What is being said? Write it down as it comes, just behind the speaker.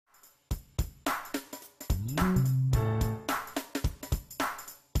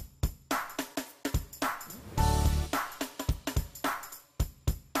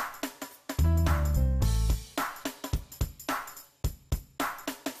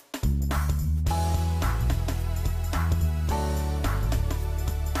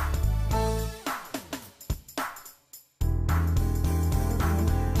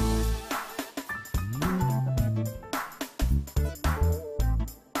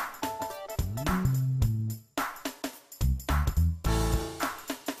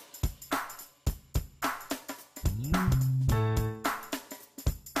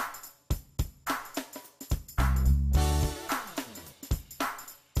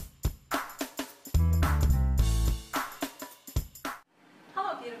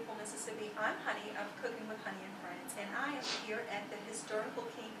here at the historical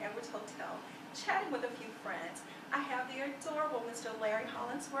King Edward's Hotel, chatting with a few friends. I have the adorable Mr. Larry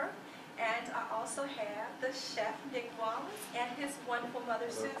Hollingsworth, and I also have the Chef Nick Wallace and his wonderful mother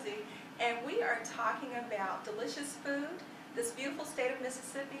Susie. And we are talking about delicious food, this beautiful state of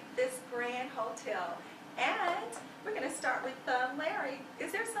Mississippi, this grand hotel. And we're going to start with Larry.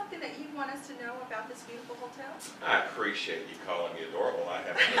 Is there something that you want us to know about this beautiful hotel? I appreciate you calling me adorable. I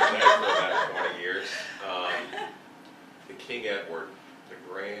haven't done that for about 20 years. The King Edward, the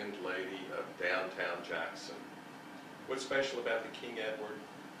Grand Lady of downtown Jackson. What's special about the King Edward?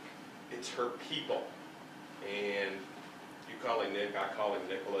 It's her people. And you call him Nick, I call him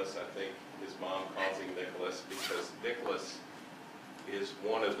Nicholas. I think his mom calls him Nicholas because Nicholas is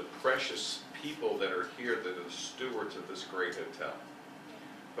one of the precious people that are here that are the stewards of this great hotel.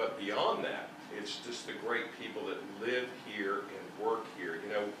 But beyond that, it's just the great people that live here and work here.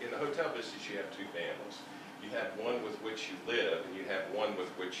 You know, in the hotel business you have two families. You have one with which you live and you have one with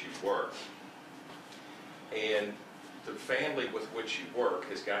which you work. And the family with which you work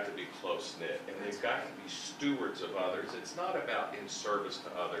has got to be close-knit, and they've got to be stewards of others. It's not about in service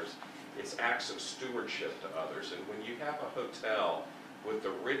to others, it's acts of stewardship to others. And when you have a hotel with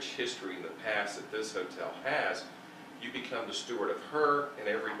the rich history in the past that this hotel has, you become the steward of her and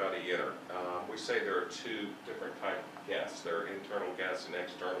everybody in her. We say there are two different types of guests. There are internal guests and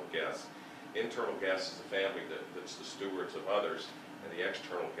external guests. Internal guests is the family that's the stewards of others, and the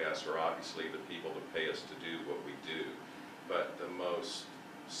external guests are obviously the people that pay us to do what we do. But the most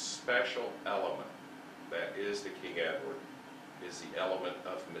special element that is the King Edward is the element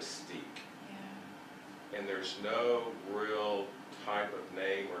of mystique. Yeah. And there's no real type of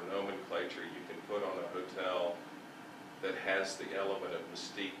name or nomenclature you can put on a hotel that has the element of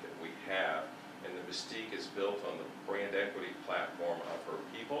mystique that we have. And the mystique is built on the brand equity platform of her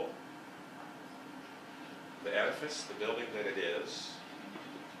people, the edifice, the building that it is,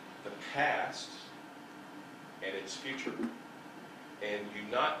 the past, and its future. And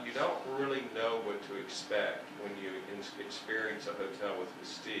you don't really know what to expect when you experience a hotel with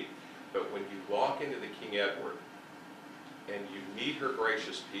mystique. But when you walk into the King Edward and you meet her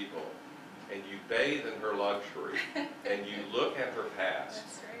gracious people and you bathe in her luxury and you look at her past,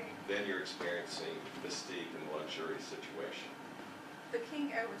 then you're experiencing mystique and luxury situation. The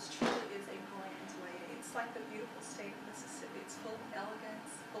King Edward's truly is a grand lady. It's like the beautiful state of Mississippi. It's full of elegance,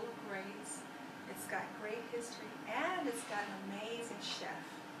 full of grace. It's got great history, and it's got an amazing chef.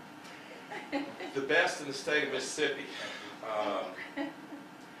 The best in the state of Mississippi.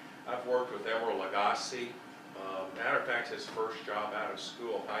 I've worked with Emeril Lagasse. Matter of fact, his first job out of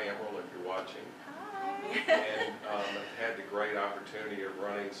school, hi Emeril if you're watching. Hi. And I've had the great opportunity of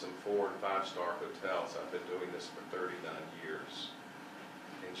running some 4- and 5-star hotels. I've been doing this for 39 years.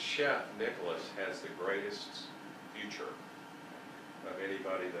 And Chef Nicholas has the greatest future of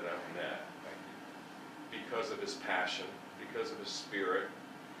anybody that I've met. Because of his passion, because of his spirit,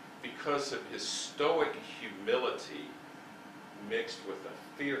 because of his stoic humility mixed with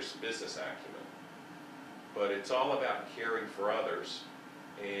a fierce business acumen. But it's all about caring for others.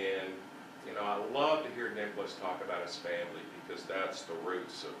 And, you know, I love to hear Nicholas talk about his family because that's the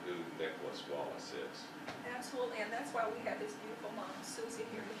roots of who Nicholas Wallace is. Absolutely, and that's why we have this beautiful mom, Susie,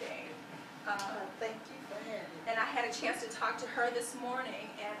 here today. Thank you for having me. And I had a chance to talk to her this morning,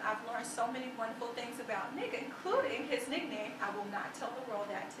 and I've learned so many wonderful things about Nick, including his nickname. I will not tell the world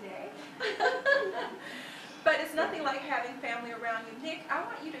that today. But it's nothing like having family around you. Nick, I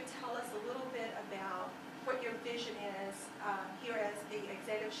want you to tell us a little bit about what your vision is here as the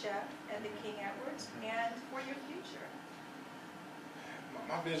executive chef at the King Edward and for your future.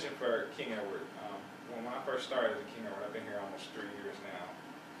 My vision for King Edward, when I first started at King Edward, I've been here almost 3 years now.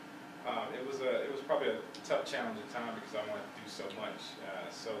 It was probably a tough, challenging time because I wanted to do so much,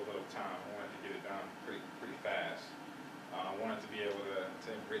 so little time. I wanted to get it done pretty fast. I wanted to be able to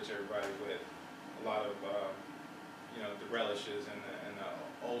enrich everybody with a lot of you know, the relishes and the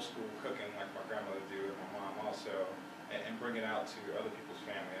old school cooking like my grandmother did and my mom also, and bring it out to other people's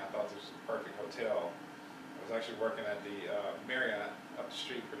family. I thought this was a perfect hotel. I was actually working at the Marriott up the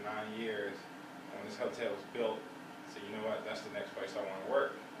street for 9 years, and when this hotel was built, I said, you know what, that's the next place I want to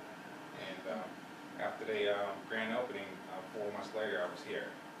work. And after the grand opening, 4 months later, I was here.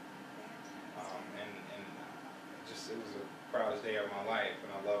 And just, it was the proudest day of my life,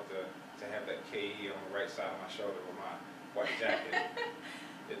 and I love to have that KE on the right side of my shoulder with my white jacket.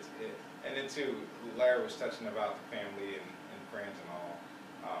 And then too, Larry was touching about the family and friends and all.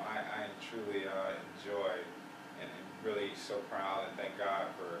 I truly enjoy and really so proud and thank God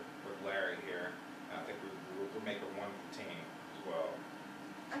for Larry here. And I think we'll make a wonderful team as well.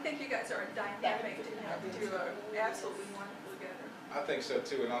 I think you guys are dynamic and do absolutely wonderful together. I think so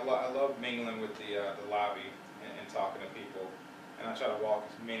too, and I love mingling with the lobby and talking to people. And I try to walk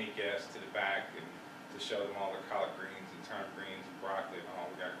as many guests to the back and to show them all the collard greens and turnip greens and broccoli and all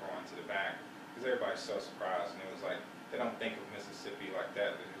we got growing to the back. Because everybody's so surprised, and it was like, they don't think of Mississippi like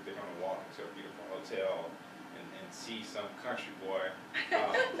that. They're going to walk into a beautiful hotel and see some country boy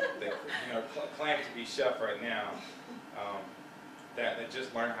that claims to be chef right now, that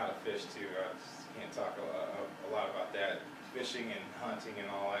just learned how to fish too. I just can't talk a lot about that, fishing and hunting and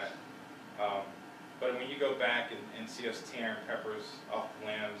all that. But when you go back and see us tearing peppers off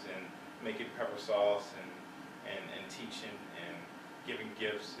limbs and making pepper sauce and teaching and giving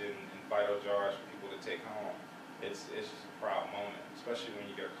gifts in Vito jars for people to take home, it's just a proud moment, especially when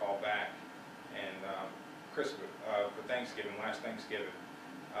you get a call back. And Christmas, for Thanksgiving, last Thanksgiving,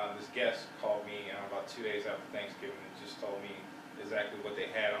 this guest called me about 2 days after Thanksgiving and just told me exactly what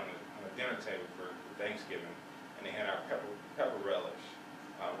they had on the dinner table for Thanksgiving. And they had our pepper relish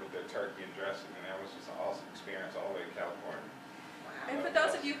with their turkey and dressing, and that was just an awesome experience all the way to California. Wow. And for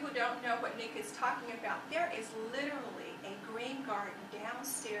those of you who don't know what Nick is talking about, there is literally a green garden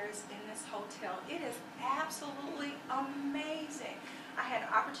downstairs in this hotel. It is absolutely amazing. I had an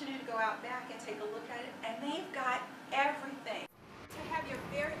opportunity to go out back and take a look at it, and they've got everything. To have your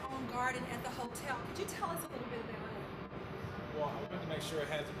very own garden at the hotel, could you tell us a little bit about it? Well, I wanted to make sure it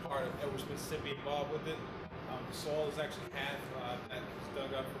has a part of Edwards, Mississippi involved with it. The soil is actually half that was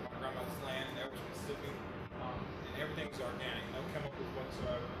dug up from my grandmother's land in Edwards, Mississippi, and everything's organic, no chemicals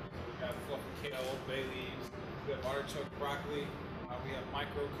whatsoever. So we have fluffy kale, bay leaves, we have artichoke broccoli, we have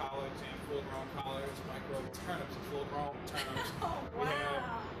micro collards and full-grown collards, micro turnips and full-grown turnips. Oh,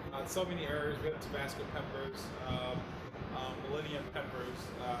 wow. We have so many herbs. We have Tabasco peppers, millennium peppers.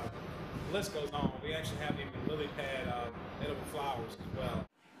 The list goes on. We actually have even lily pad edible flowers as well.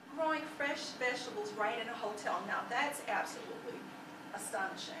 Growing fresh vegetables right in a hotel. Now that's absolutely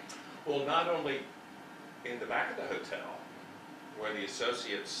astonishing. Well, not only in the back of the hotel, where the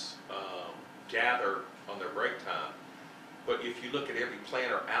associates gather on their break time, but if you look at every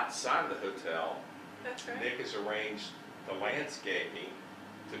planter outside of the hotel, That's right. Nick has arranged the landscaping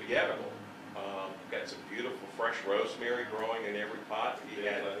to be edible. Got some beautiful fresh rosemary growing in every pot. He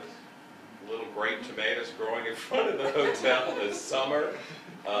had little grape tomatoes growing in front of the hotel this summer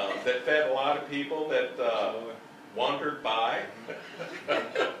that fed a lot of people that wandered by.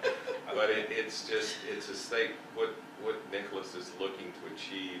 But it's a state, what Nicholas is looking to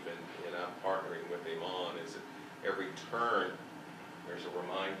achieve, and I'm partnering with him on, is that every turn there's a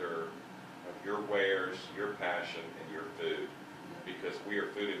reminder of your wares, your passion, and your food, because we are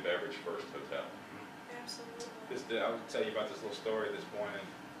food and beverage first hotel. Absolutely. I would tell you about this little story this morning.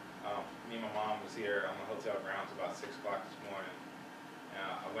 Me and my mom was here on the hotel grounds about 6 o'clock this morning.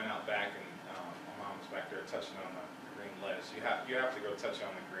 I went out back and my mom was back there touching on the green lettuce. You have to go touch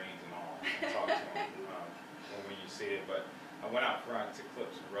on the greens and all and talk to them when you see it. But I went out front to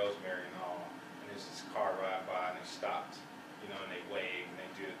clip some rosemary and all, and there's this car ride by and they stopped, and they wave and they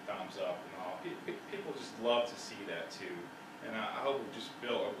do the thumbs up and all. People just love to see that too. And I hope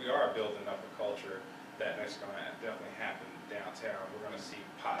we are building up a culture that's going to definitely happen downtown. We're going to see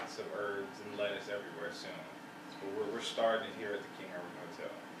pots of herbs and lettuce everywhere soon. But we're starting it here at the King Edward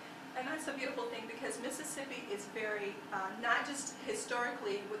Hotel. And that's a beautiful thing, because Mississippi is very, not just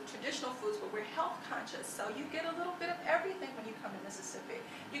historically with traditional foods, but we're health conscious. So you get a little bit of everything when you come to Mississippi.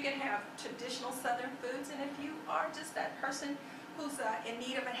 You can have traditional Southern foods, and if you are just that person who's in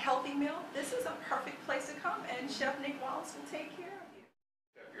need of a healthy meal, this is a perfect place to come, and Chef Nick Wallace will take care of you.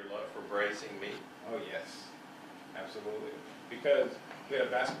 Your love for braising meat. Oh yes, absolutely. Because we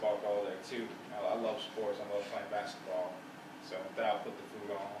have basketball goal there too. I love sports. I love playing basketball. So I'll put the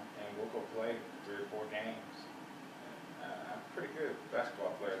food on, and we'll go play 3 or 4 games. And, I'm a pretty good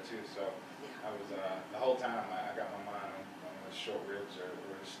basketball player too. So I was the whole time I got my mind on the short ribs or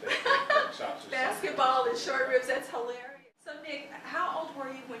the steak or chops or Basketball and short ribs, that's hilarious. So Nick, how old were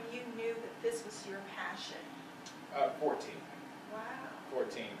you when you knew that this was your passion? 14. Wow.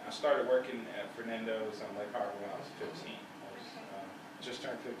 14. I started working at Fernando's on Lake Harbor when I was 15. I was, just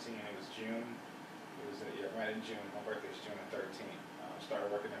turned 15. It was June. It was right in June. My birthday is June 13th. I started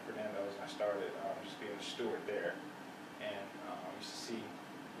working at Fernando's, and I started just being a steward there. And I used to see,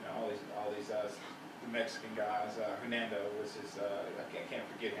 all these the Mexican guys. Hernando was his. I can't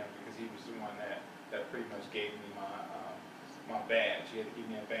forget him, because he was the one that pretty much gave me my badge. He had to give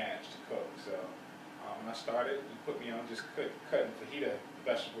me a badge to cook. So. When I started, he put me on just cutting fajita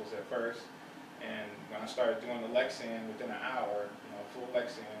vegetables at first, and when I started doing the Lexan within an hour, full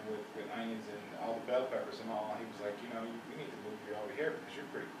Mexican with onions and all the bell peppers and all. He was like, you know, you need to move you over here because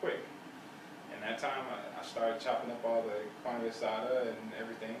you're pretty quick. And that time I started chopping up all the carne asada and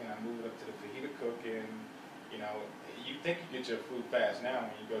everything, and I moved up to the fajita cook. And you know, you think you get your food fast now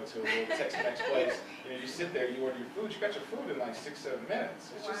when you go to a little Tex-Mex place. You know, you sit there, you order your food, you got your food in like 6-7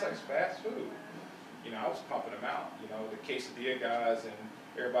 minutes. It's just like fast food. You know, I was pumping them out. You know, the quesadilla guys and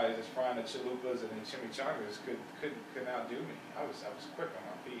everybody just frying the chalupas and the chimichangas couldn't outdo me. I was quick on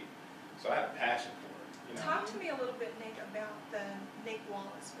my feet, so I had a passion for it. You know? Talk to me a little bit, Nick, about the Nick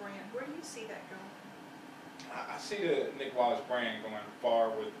Wallace brand. Where do you see that going? I see the Nick Wallace brand going far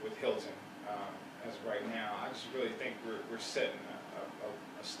with Hilton as of right now. I just really think we're setting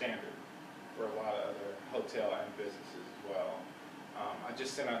a standard for a lot of other hotel and businesses as well. I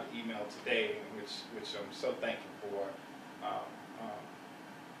just sent out an email today, which I'm so thankful for.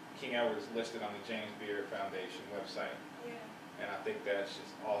 King Edward is listed on the James Beard Foundation website, Yeah. and I think that's just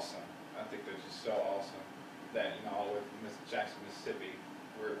awesome. I think they're just so awesome that, you know, all the way from Jackson, Mississippi,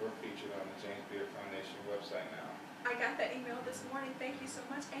 we're featured on the James Beard Foundation website now. I got that email this morning. Thank you so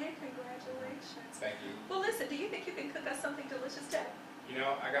much, and congratulations. Thank you. Well, listen, do you think you can cook us something delicious today? You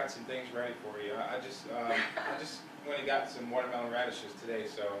know, I got some things ready for you. I just went and got some watermelon radishes today,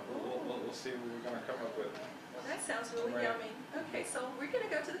 so we'll see what we're gonna come up with. Well, that sounds really Right. yummy. Okay, so we're gonna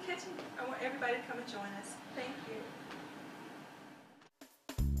go to the kitchen. I want everybody to come and join us. Thank you.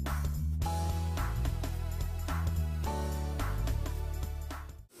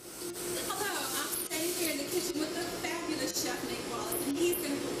 Hello, I'm standing here in the kitchen with the fabulous Chef Nick Wallace, and he's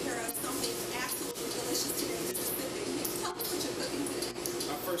going to prepare us something absolutely delicious today. Mississippi. Nick, tell us what you're cooking today.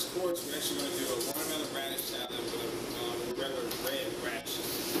 Our first course, we're actually going to do a watermelon radish salad with a regular red radish.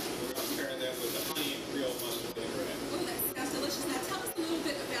 We're going to pair that with the honey and Creole mustard vinaigrette. Oh, that sounds delicious. Now tell us a little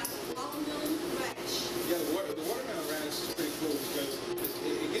bit about the watermelon radish. Yeah, the watermelon radish is pretty cool because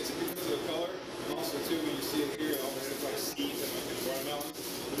it gets it because of the color, and also too when you see it here, it almost looks like seeds in the watermelon.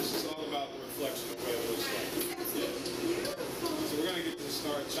 But this is all about the reflection of what it looks like. Yeah. Beautiful. So we're going to get to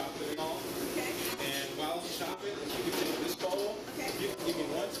start chopping it all. Okay. And while you chop it, if you can take this bowl, Okay. you can give me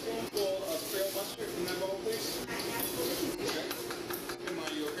 1 spoonful of Creole mustard from that bowl, please. I absolutely do. Okay. Come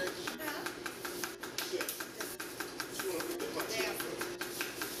on, you okay? Good.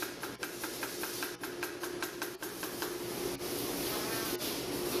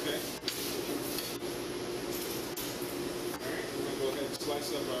 Okay. All right, we're going to go ahead and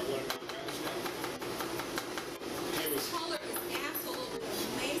slice up our watermelon radish now. Here The was color is absolutely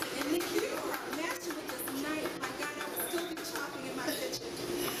amazing. And Nick, you are a master with this knife. My God, I was still be chopping in my kitchen.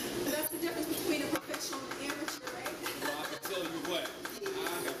 That's the difference between a professional and an amateur, right? well, I can tell you what,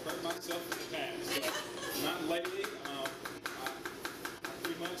 I have hurt myself in the past. Not lately.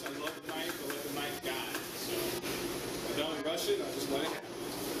 Pretty much, I love the knife. I let the knife guide. So I don't rush it. I just let it happen.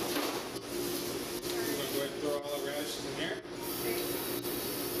 We're going to go ahead and throw all our radishes in here.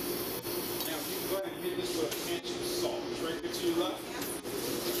 Now, if you can go ahead and hit this with a pinch of salt. It's right there to your left.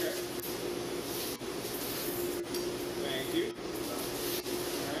 Okay. Thank you.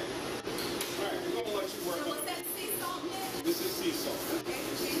 All right. All right, we're going to let you work So on was it. that sea salt, Nick? This is sea salt. Okay,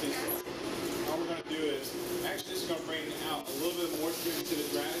 This is sea salt. All we're going to do is, actually this is going to bring out a little bit of moisture into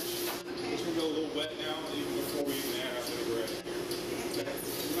this radish. It's going to go a little wet now, even before we even add our vinaigrette in here. Okay.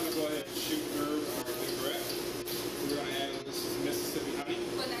 We're going to go ahead and shoot through our vinaigrette. We're going to add this Mississippi honey.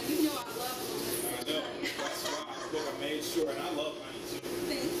 Well, now you know I love it. I know. That's why I made sure, and I love honey too.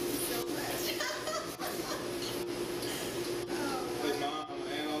 Thank you so much. Hey, Mom, I'm going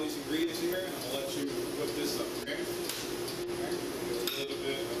to add all these ingredients here, and I'm going to let you whip this up, okay? Okay. A little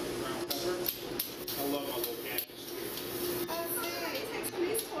bit of ground pepper. I love my little cannons too. Okay, take some of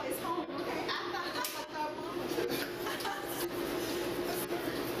these toys home, okay? I thought Mama would.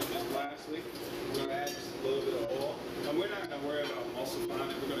 And lastly, we're going to add just a little bit of oil. And we're not going to worry about emulsifying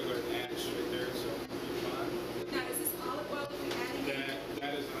it. We're going to go ahead and add it straight there, so you're fine. Now, is this olive oil that we're adding in?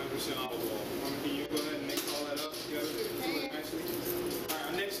 That is 100% olive oil. Can you go ahead and mix all that up together really nicely? All right,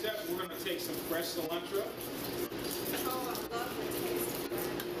 our next step, we're going to take some fresh cilantro. Oh, I love the taste of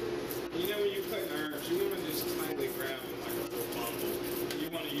that. You know when you're cutting herbs, you want to just tightly grab them like a little bundle. You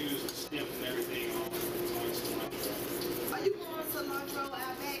want to use the stem and everything on cilantro. Are you going cilantro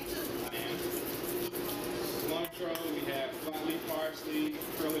out back too? I am. Cilantro, we have flat leaf parsley,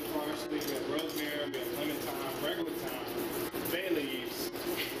 curly parsley, we have rosemary, we have lemon thyme, regular thyme, bay leaves.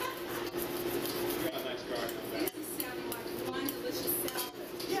 We got a nice garden on that. This is sounding like one delicious salad.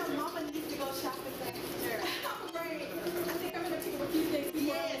 Yeah, Mama needs to go shopping back there. Right. I think I'm going to pick up a few things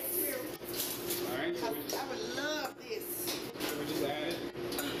before I Yes. leave too. All right, so I would love this. we just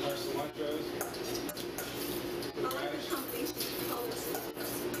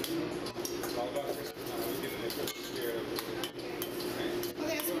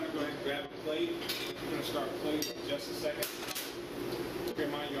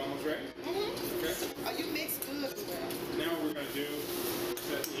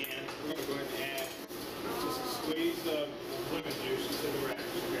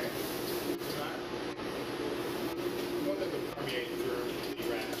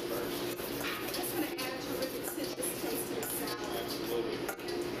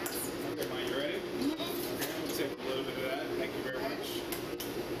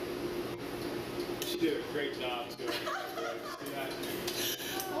great job too. See how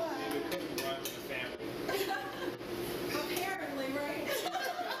the cooking runs in the family. Apparently, right?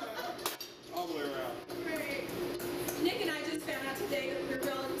 All the way around. Right. Nick and I just found out today that we're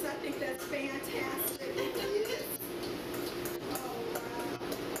relatives. I think that's fantastic. Yes. Oh, wow.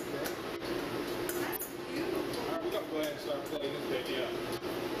 That's beautiful. Alright, we're gonna go ahead and start plating this baby up.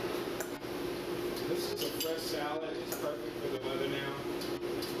 This is a fresh salad. It's perfect for the weather now.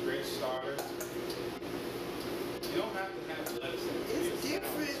 It's a great starter. You don't have to have lettuce in it. It's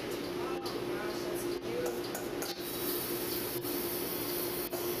different. Oh, gosh, that's beautiful.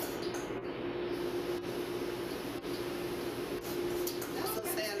 That's a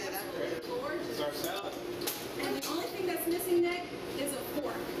salad. That's really gorgeous. This is our salad. And the only thing that's missing, Nick, is a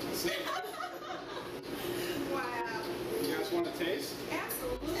fork. That's it. Wow. You guys want to taste?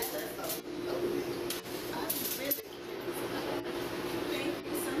 Absolutely. I'm really Thank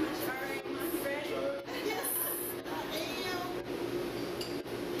you so much. All right, Mom, you ready? yes, I am.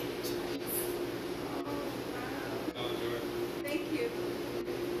 Oh, wow. I'll do it. Thank you.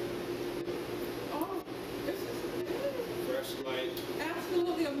 Oh, this is Fresh, light.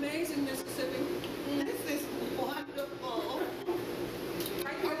 absolutely amazing, Mississippi. This is wonderful.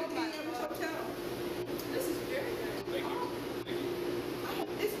 Right here at the Average Hotel. This is very good. Thank you. Thank you.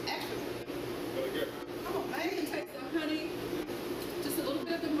 It's actually, Really good. I'm You can amazed. taste the honey, just a little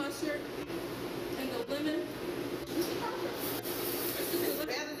bit of the mustard, and the lemon. This is perfect. This is It's good.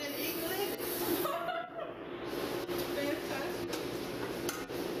 better than England. Fantastic.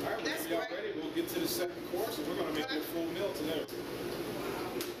 All right, That's whenever y'all great. ready, we'll get to the second course, and we're going to make you a full meal today.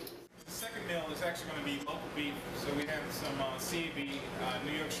 The second meal is actually going to be local beef. So we have some CB,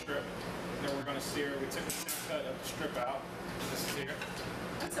 New York strip, that we're going to sear. We took the center cut of the strip out. This is here.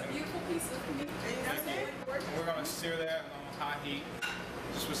 That's a beautiful piece of meat. That's Thank you. really gorgeous. And we're going to sear that on high heat,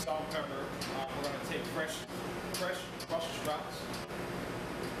 just with salt and pepper. We're going to take fresh Brussels sprouts.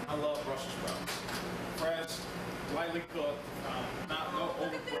 I love Brussels sprouts. Fresh, lightly cooked, not no Oh,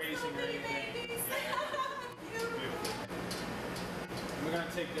 look at these over-braising little or bitty anything. babies. Beautiful. Beautiful. We're going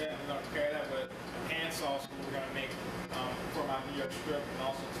to take that and we're going to pair that with hand sauce we're going to make for my New York strip, and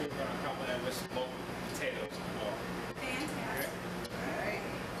also too we're going to accompany that with some local potatoes as well. Okay? Fantastic. All right.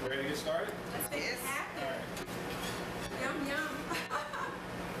 Ready to get started? Let's make it Yes. All happen. right. Yum, yum.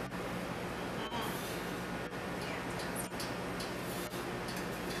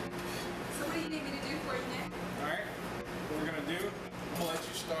 So what do you need me to do for you, Nick? All right. What we're going to do, I'm going to let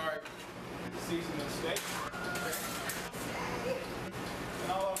you start seasoning the steak. Okay?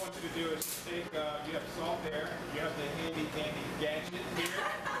 And all I want you to do is take, you have salt there, you have the handy dandy gadget here.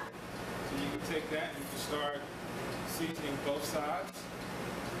 So you can take that and you can start seasoning both sides.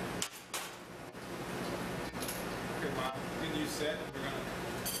 Okay, Mom, then you said we're gonna.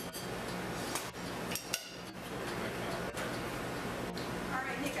 All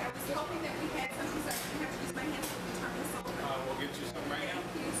right, Nick, I was hoping that we had something so I didn't have to use my hands to turn this over. We'll get you some right now.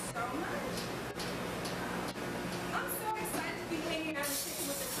 Thank you so much. I'm so excited to be hanging out and sitting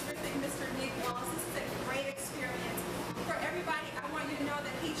with the terrific Mr. Nick Wallace. This is a great experience. For everybody, I want you to know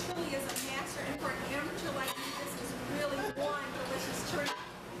that he truly is a master, and for an amateur like me, this is really one delicious treat.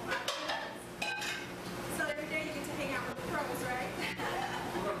 So every day you get to hang out with the pros, right?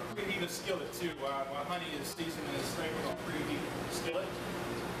 We're gonna preheat a skillet too. While Honey is seasoning this steak, we're gonna preheat the skillet.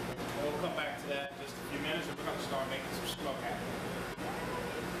 And we'll come back to that in just a few minutes, and we're gonna start making some smoke happen.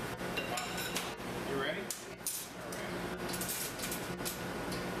 You ready? All right.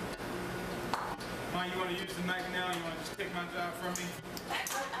 Mom, you want to use the knife now? You want to just take my job from me?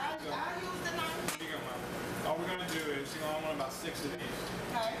 I'll use the knife. Here you go, Mom. All we're gonna do is, I want about 6 of these,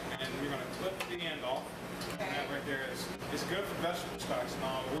 Okay. and we're gonna clip the end off. And that right there is, it's good for vegetable stocks and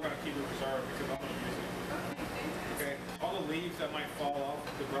all, but we're gonna keep it reserved because I'm gonna use it. Okay, fantastic. Okay, all the leaves that might fall off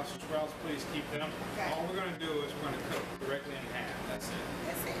the Brussels sprouts, please keep them. Okay. All we're gonna do is we're gonna cut directly in half. That's it.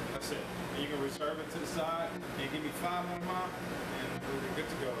 That's it. That's it. And you can reserve it to the side. And give me 5 more, Mom, and we'll be good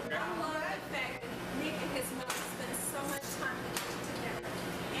to go. Okay. I love the fact that Nick and his mother spend so much time in the kitchen together.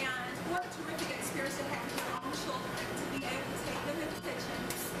 And what a terrific experience to have your own children, to be able to take them in the kitchen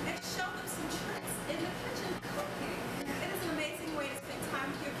and show them some tricks in the kitchen cooking. It is an amazing way to spend time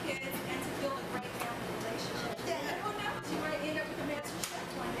with your kids and to build a great family relationship. And who knows, you might end up with a master chef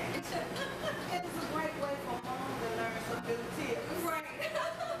one day. It is a great way for mom to learn some new tips. Right.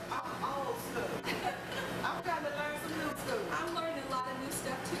 I'm old school. I'm trying to learn some new school. I'm learning a lot of new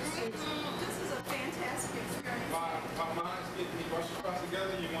stuff too, Susan. This is a fantastic experience. While Mom's getting the Brussels sprouts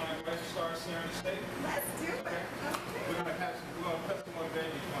together, you want to go ahead and start searing the steak? Let's do it. Okay. Okay. We're gonna cut some more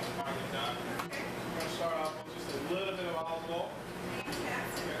veggies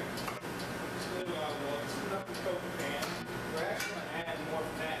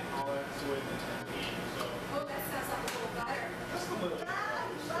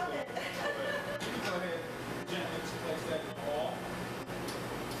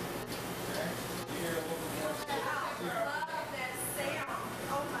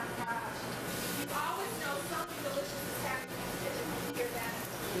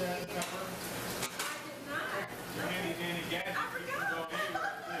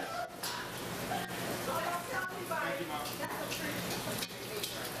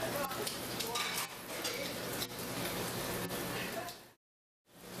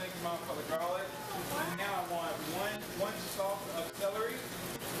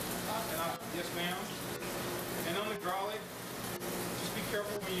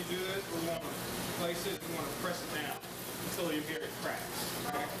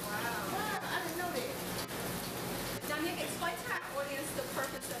Okay? Wow, I didn't know that. Now, Nick, explain to our audience the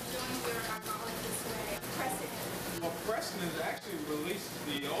purpose of doing your garlic this way, pressing it. Well, pressing is actually releases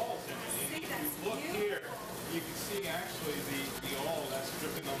the oils in it. See, And if that's you look here, beautiful. you can see actually the oil that's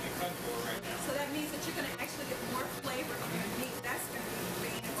dripping on the cut board right now. So that means that you're going to actually get more flavor in your meat. That's going to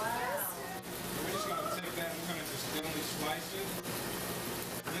be fantastic. We're just going to take that, we're going to just thinly slice it.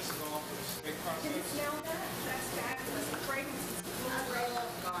 This is all for the steak Can you process. smell that? That's fabulous. The fragrance is I great.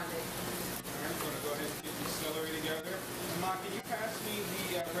 love garlic. All right, we're going to go ahead and get the celery together. And Ma, can you pass me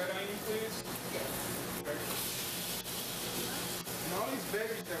the red onion, please? Yes. Okay. And all these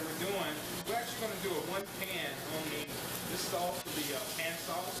veggies that we're doing, we're actually going to do a one pan only. This is all for the pan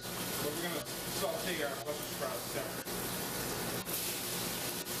sauce, but we're going to saute our Brussels sprouts separate.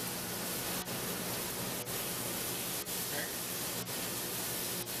 Okay.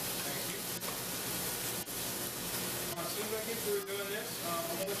 Thank you. As soon as I get through doing this, I'm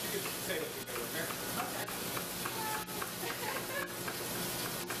going to let you get the potatoes together, okay? Okay.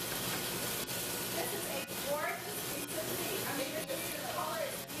 This is a gorgeous piece of meat. I mean, the color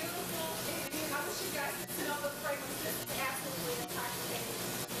is beautiful. I wish you guys could smell the fragrance. This is absolutely intoxicating.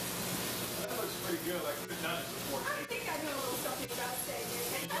 That looks pretty good. I could have done it before. I think I know a little something about steak.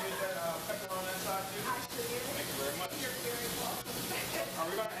 Did you get that pepper on that side too? I sure did. Thank you very much. You're very welcome. Are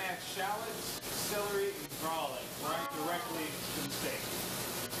we going to add shallots, celery, and garlic right directly to the steak?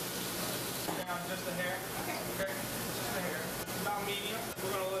 Down just a hair. Okay. Okay. Just a hair. About medium.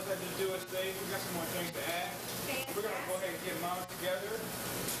 We're going to let that just do its thing. We got some more things to add. We're going to go ahead and get them all together.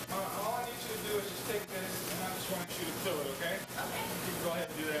 All I need you to do is just take this, and I just want you to fill it, okay? Okay. You can go ahead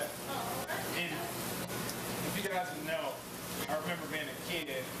and do that. And if you guys know, I remember being a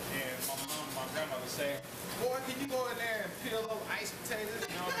kid and my mom and my grandmother saying, boy, can you go in there and peel those iced potatoes?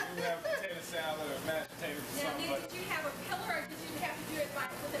 You know, if you have potato salad or mashed potatoes or Now, something. Nick, did you have a pillar or did you have to do it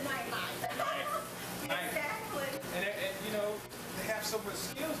with a knife? Knife. Exactly. And you know, they have so much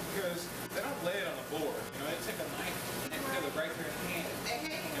skills because they don't lay it on the board. You know, they take a knife and they peel it right there in hand.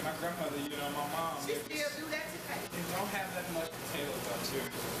 And my grandmother, you know, my mom, She still do that today. they don't have that much potatoes out too.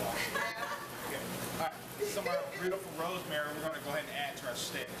 Okay. All right. Some of our beautiful rosemary we're going to go ahead and add to our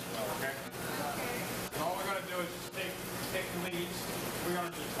steak as well, okay? Okay. And all we're going to do is just take the leaves. We're going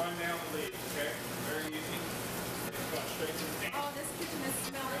to just run down the leaves, okay? Very easy. Just going straight to the pan. Oh, this kitchen is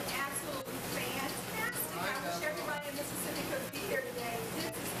smelling absolutely fantastic. I wish everybody in Mississippi could be here today. This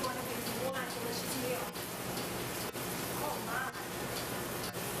is going to be one delicious meal. Oh, my.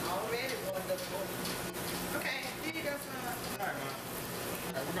 Already wonderful. Okay, here you go, son. All right, Mom.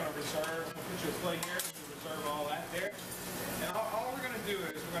 All right, we're going to reserve, I'm going to put you a plate here. We'll reserve all that there. And all we're going to do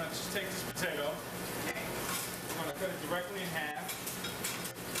is we're going to just take this potato. We're going to cut it directly in half.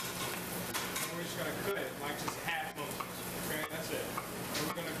 And we're just going to cut it like just half moons. Okay, that's it. And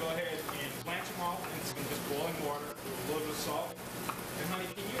we're going to go ahead and blanch them off in some just boiling water with a little bit of salt. And honey,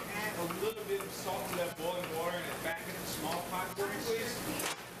 can you add a little bit of salt to that boiling water and then back in a small pot for me, please?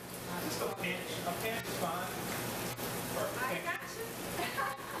 Just a pinch. A pinch is fine. Perfect. I Thank you. got you.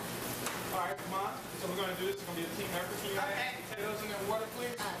 All right, come on. So we're going to do this. It's going to be a team effort. Can you add potatoes in that water,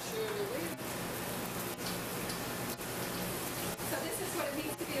 please? I surely will. So this is what it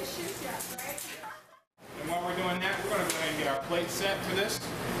means to be a shoe chef, right? And while we're doing that, we're going to go ahead and get our plate set for this.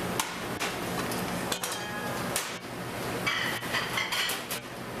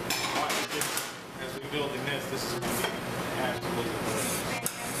 All right, as we're building this is going to be absolutely gorgeous.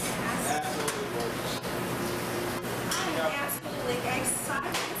 Absolutely gorgeous. I'm absolutely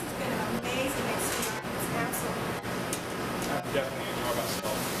excited. This has been an amazing experience. Absolutely. I definitely enjoy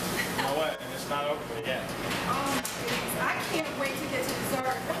myself. You know what? And it's not over yet. Oh my goodness. I can't wait to get to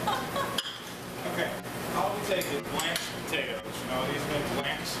dessert. Okay. All we take is blanched potatoes. You know, these been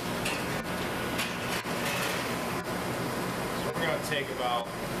blanched. So we're going to take about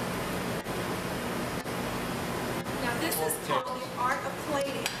Now this is called the art of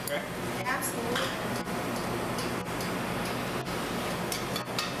plating. okay. Absolutely.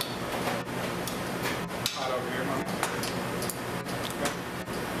 Hot over here, Mom. Okay.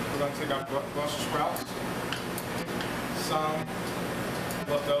 We're going to take our Brussels sprouts. Some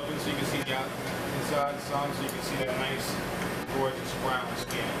left open so you can see the inside. Some so you can see that nice, gorgeous brown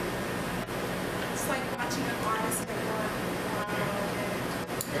skin. It's like watching an artist at work.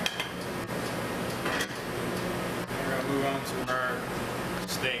 Okay. We're going to move on to our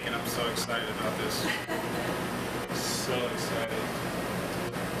steak, and I'm so excited about this. So excited.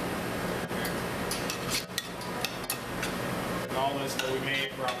 And all this that we made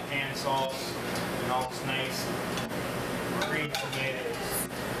for our pan sauce, and all this nice green tomatoes,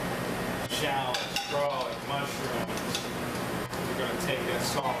 shallots, garlic, mushrooms. We we're going to take that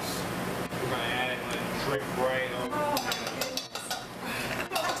sauce, we're going to add it and let it drip right over. Oh my goodness.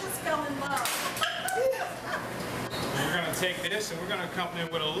 I just fell in love. We're going to take this and we're going to accompany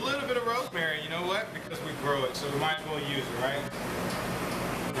it with a little bit of rosemary. You know what? Because we grow it, so we might as well use it, right?